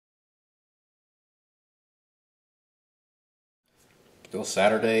Still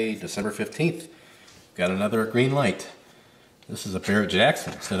Saturday, December 15th. Got another GreenLight. This is a Barrett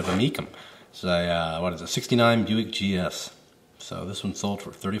Jackson instead of a Mecum. It's a, what is it, 69 Buick GS. So this one sold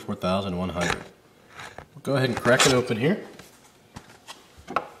for $34,100. We'll go ahead and crack it open here.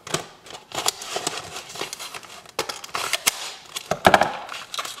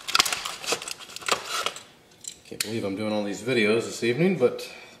 Can't believe I'm doing all these videos this evening, but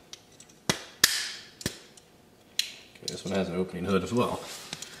this one has an opening hood as well.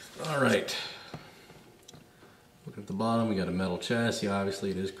 Alright. Look at the bottom, we got a metal chassis, obviously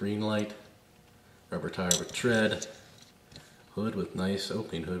it is GreenLight. Rubber tire with tread. Hood with nice,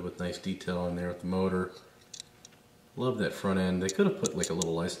 opening hood with nice detail in there with the motor. Love that front end. They could have put like a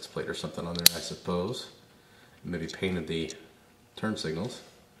little license plate or something on there, I suppose. Maybe painted the turn signals.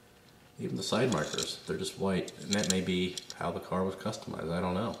 Even the side markers, they're just white. And that may be how the car was customized, I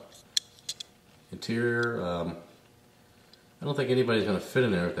don't know. Interior, I don't think anybody's going to fit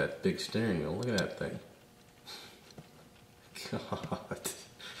in there with that big steering wheel. Look at that thing. God.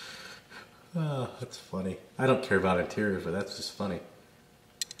 Oh, that's funny. I don't care about interiors, but that's just funny.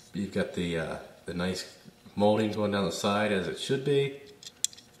 You've got the nice molding going down the side as it should be.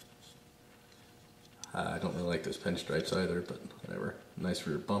 I don't really like those pinstripes either, but whatever. Nice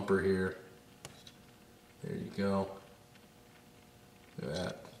rear bumper here. There you go. Look at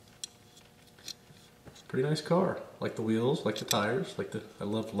that. Pretty nice car. Like the wheels, like the tires, like the I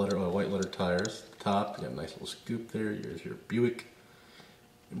love white letter tires. Top, you got a nice little scoop there. Here's your Buick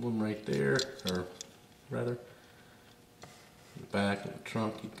emblem right there, or rather, the back of the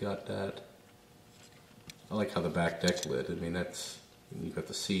trunk you got that. I like how the back deck lid. I mean you've got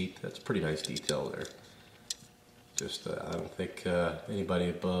the seat. That's pretty nice detail there. Just I don't think anybody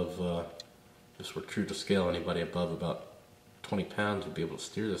above, just we're true to scale, anybody above about 20 pounds would be able to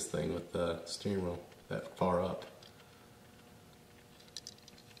steer this thing with the steering wheel that far up.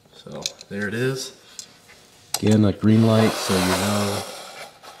 So there it is. Again, a GreenLight, so you know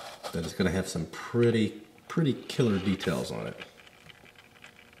that it's going to have some pretty killer details on it.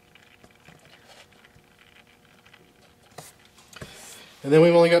 And then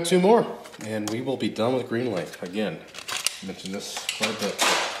we've only got two more, and we will be done with GreenLight. Again, I mentioned this quite a bit.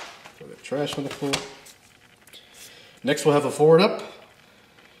 Throw the trash on the floor. Next we'll have a forward up,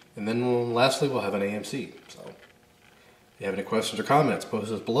 and then lastly we'll have an AMC. So if you have any questions or comments, post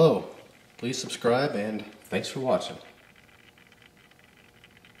those below. Please subscribe, and thanks for watching.